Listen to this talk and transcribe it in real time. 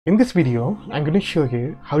In this video, I'm going to show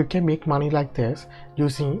you how you can make money like this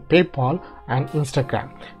using PayPal and Instagram.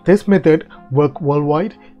 This method works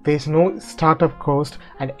worldwide. There's no startup cost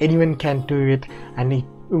and anyone can do it, and it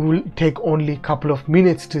will take only a couple of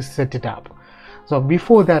minutes to set it up. So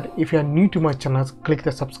before that, if you are new to my channel, click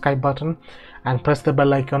the subscribe button and press the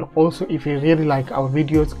bell icon. Also, if you really like our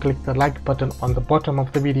videos, click the like button on the bottom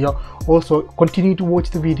of the video. Also, continue to watch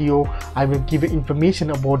the video. I will give you information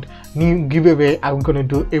about new giveaway I'm gonna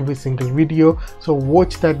do every single video, so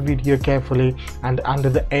watch that video carefully and under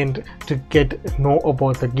the end to know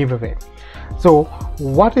about the giveaway. So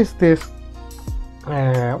what is this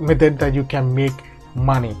method that you can make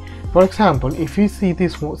money? For example, if you see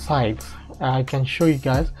these sites, I can show you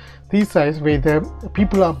guys these sites where the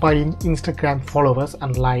people are buying Instagram followers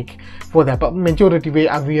and like for that, but majority way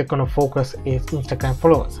we are gonna focus is Instagram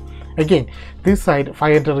followers. Again, this site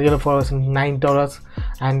 500 real followers $9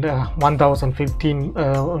 and $1,015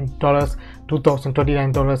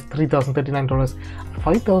 $2,029 $3,039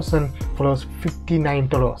 5,000 followers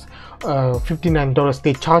 $59 $59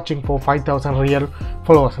 they're charging for 5,000 real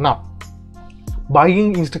followers. Now,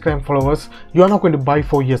 buying Instagram followers, you are not going to buy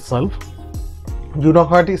for yourself. You don't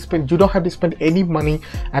have to spend any money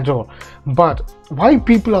at all. But why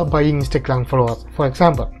people are buying Instagram followers? For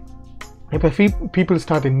example, if people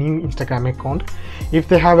start a new Instagram account, if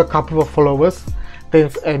they have a couple of followers,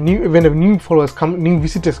 there's when new followers come, new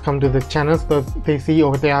visitors come to the channels, so they see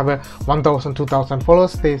or they have a 1,000 2,000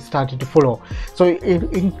 followers, they started to follow. So it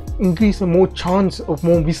increases more chance of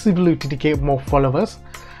more visibility to get more followers.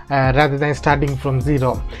 Rather than starting from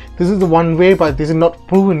zero. This is the one way, but this is not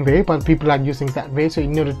proven way, but people are using that way. So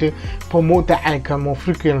in order to promote the icon more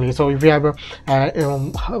frequently, so if you have a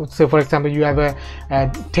so for example, you have a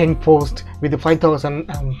 10 post with the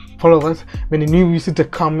 5,000 followers, when a new visitor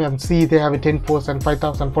come and see they have a 10 posts and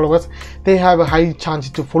 5,000 followers, they have a high chance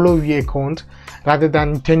to follow your account rather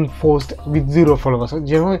than 10 posts with 0 followers.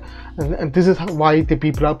 You know, and this is why the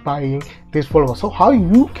people are buying these followers. So how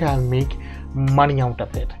you can make money out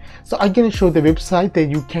of it? So I'm going to show the website that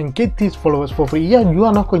you can get these followers for free. Yeah, you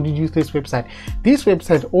are not going to use this website. This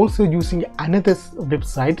website also using another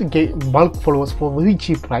website to get bulk followers for very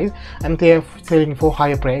cheap price, and they are selling for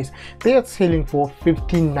higher price. They are selling for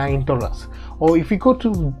 $59. Or if you go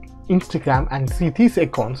to Instagram and see these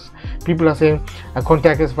accounts, people are saying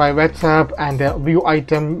contact us via WhatsApp and view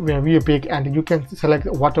item, view pic, and you can select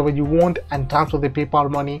whatever you want and transfer the PayPal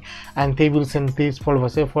money, and they will send these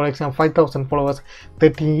followers. So for example, 5,000 followers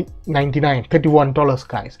 $31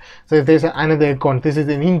 guys. So there's another account, this is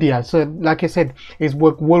in India. So like I said, it's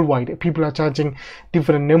work worldwide. People are charging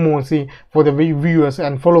different amounts. See, for the viewers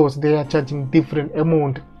and followers, they are charging different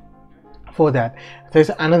amount for that. There's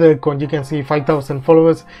another account, you can see 5,000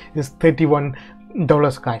 followers is $31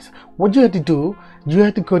 guys. What you have to do, you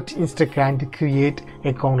have to go to Instagram to create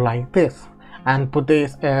account like this and put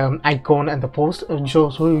this icon and the post.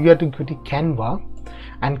 So you have to go to Canva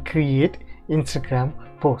and create Instagram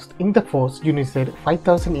post. In the post, you need to set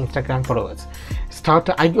 5,000 Instagram followers.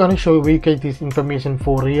 I'm going to show you where you get this information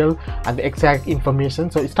for real and the exact information.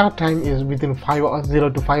 So start time is within 5 hours,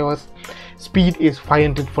 0 to 5 hours. Speed is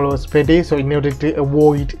 500 followers per day. So in order to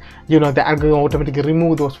avoid, you know, the algorithm automatically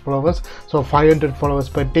remove those followers. So 500 followers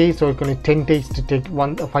per day. So it's going to 10 days to take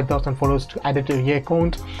 5,000 followers to add it to your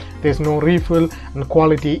account. There's no refill, and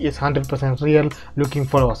quality is 100% real looking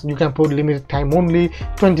followers. You can put limited time only,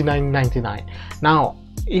 $29.99. Now,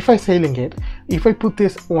 if I selling it, if I put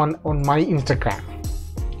this one on my Instagram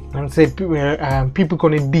and say people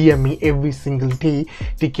gonna DM me every single day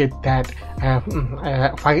to get that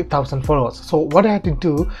 5,000 followers. So what I had to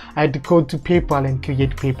do, I had to go to PayPal and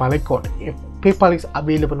create PayPal account. If PayPal is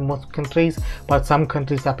available in most countries, but some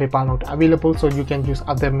countries are PayPal not available, so you can use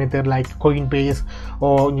other method like Coinbase,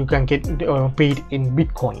 or you can get paid in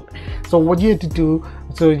Bitcoin. So what you have to do,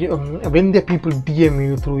 so when the people DM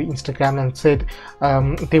you through Instagram and said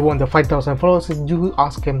they want the 5,000 followers, you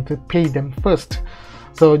ask them to pay them first.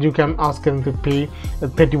 So you can ask them to pay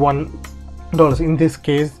 $31. In this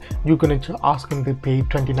case, you're gonna ask them to pay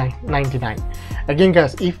 $29.99. Again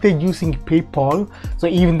guys, if they're using PayPal, so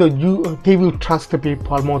even though they will trust the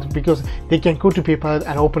PayPal more, because they can go to PayPal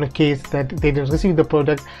and open a case that they didn't receive the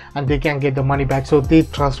product and they can get the money back. So they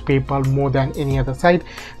trust PayPal more than any other site.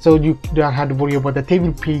 So you don't have to worry about that. They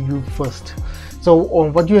will pay you first. So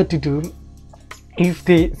what you have to do, if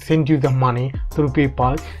they send you the money through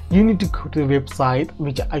PayPal, you need to go to the website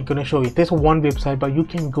which I'm gonna show you. There's one website, but you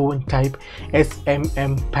can go and type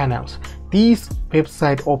SMM panels. these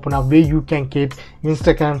website open up where you can get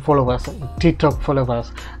Instagram followers, TikTok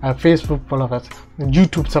followers, Facebook followers,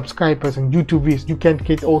 YouTube subscribers, and YouTube views. You can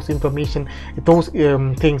get those information, those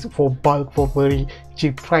things for bulk, for very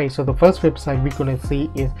cheap price. So the first website we're gonna see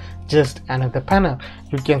is just another panel.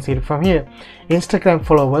 You can see it from here. Instagram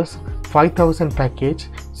followers 5,000 package.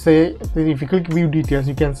 Say if you click view details,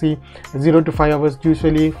 you can see 0 to 5 hours,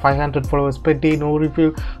 usually 500 followers per day, no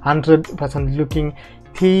refill, 100% looking.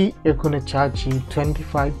 They are gonna charge you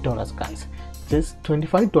 $25, guys, just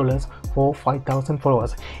 $25 for 5,000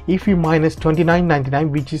 followers. If you minus $29.99,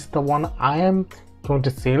 which is the one I am going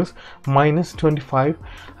to sales, minus 25,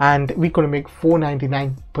 and we're gonna make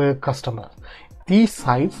 $4.99 per customer. These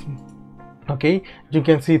sites, okay, you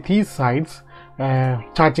can see these sites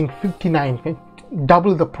charging $59,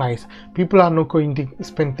 double the price. People are not going to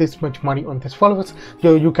spend this much money on these followers,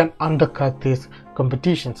 so you can undercut this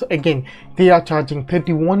competition. So again, they are charging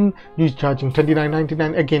 $31, you're charging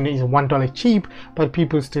 $29.99. again, it's $1 cheap, but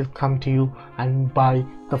people still come to you and buy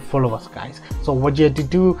the followers, guys. So what you have to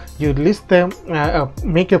do, you list them,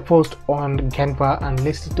 make a post on Canva and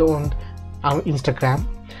list it on our Instagram.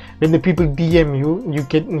 When the people DM you,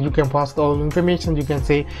 you can pass all information. You can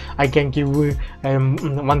say, I can give you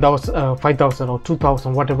 1,000, 5,000 or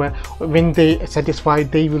 2,000, whatever. When they satisfy,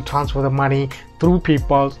 they will transfer the money through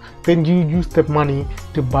PayPal. Then you use the money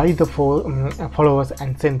to buy the followers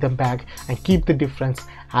and send them back and keep the difference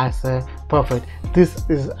as a profit. This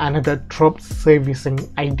is another drop servicing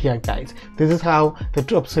idea, guys. This is how the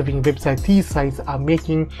drop serving website, these sites are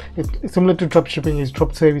making it. Similar to drop shipping is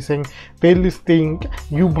drop servicing. They listing,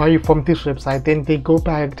 you buy from this website, then they go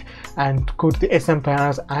back and go to the SM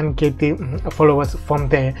panels and get the followers from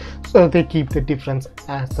there, so they keep the difference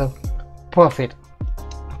as a profit.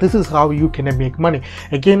 This is how you can make money.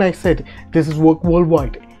 Again, I said this is work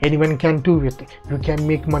worldwide. Anyone can do it. You can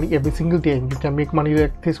make money every single day, and you can make money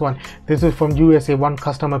like this one. This is from USA. One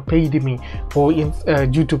customer paid me for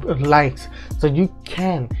YouTube likes, so you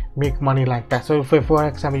can make money like that. So for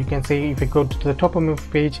example, you can say, if you go to the top of my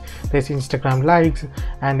page, there's Instagram likes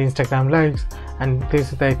and Instagram likes, and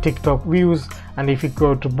this is the TikTok views, and if you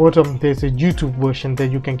go to bottom, there's a YouTube version that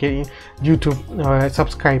you can get YouTube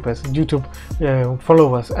subscribers, YouTube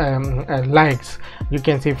followers, likes. You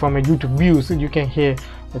can see from a YouTube views, you can hear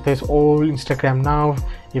that there's all Instagram now.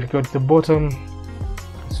 If you go to the bottom,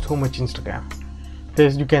 so much Instagram.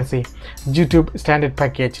 There's, you can see YouTube standard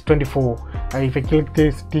package 24. If I click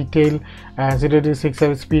this detail, 0 to 6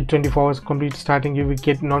 hours speed, 24 hours complete starting, you will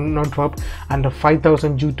get non-drop, and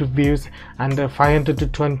 5,000 YouTube views, and 500 to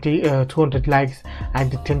 200 likes,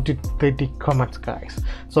 and 10 to 30 comments, guys.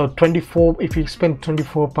 So 24, if you spend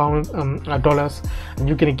 $24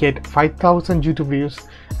 you're gonna get 5,000 YouTube views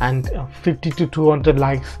and 50 to 200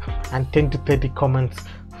 likes and 10 to 30 comments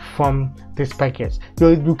from this package.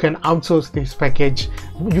 You can outsource this package.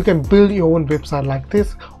 You can build your own website like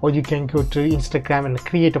this, or you can go to Instagram and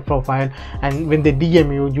create a profile, and when they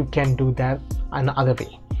DM you, you can do that another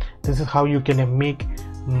way. This is how you can make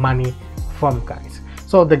money from, guys.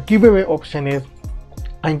 So the giveaway option is,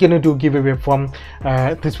 I'm gonna do giveaway from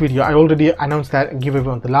this video. I already announced that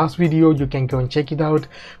giveaway on the last video. You can go and check it out.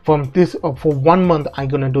 From this for 1 month, I'm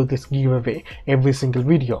gonna do this giveaway every single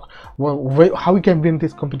video. Well, how you can win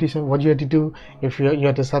this competition? What you have to do, if you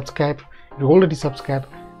have to subscribe. If you already subscribed,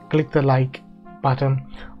 click the like button.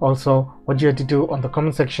 Also, what you have to do on the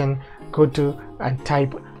comment section, go to and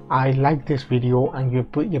type I like this video, and you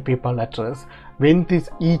put your PayPal address. When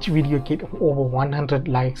each video get over 100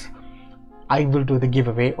 likes, I will do the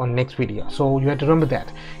giveaway on next video. So you have to remember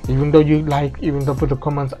that. Even though you like, even though put the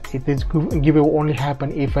comments, this giveaway only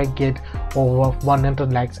happen if I get over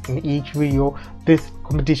 100 likes in each video. This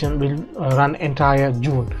competition will run entire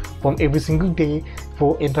June. From every single day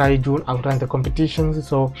for entire June, I'll run the competitions.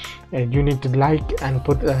 So you need to like and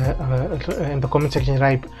put in the comment section,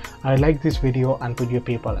 write I like this video and put your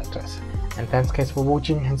PayPal address. And thanks guys for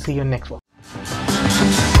watching, and see you next one.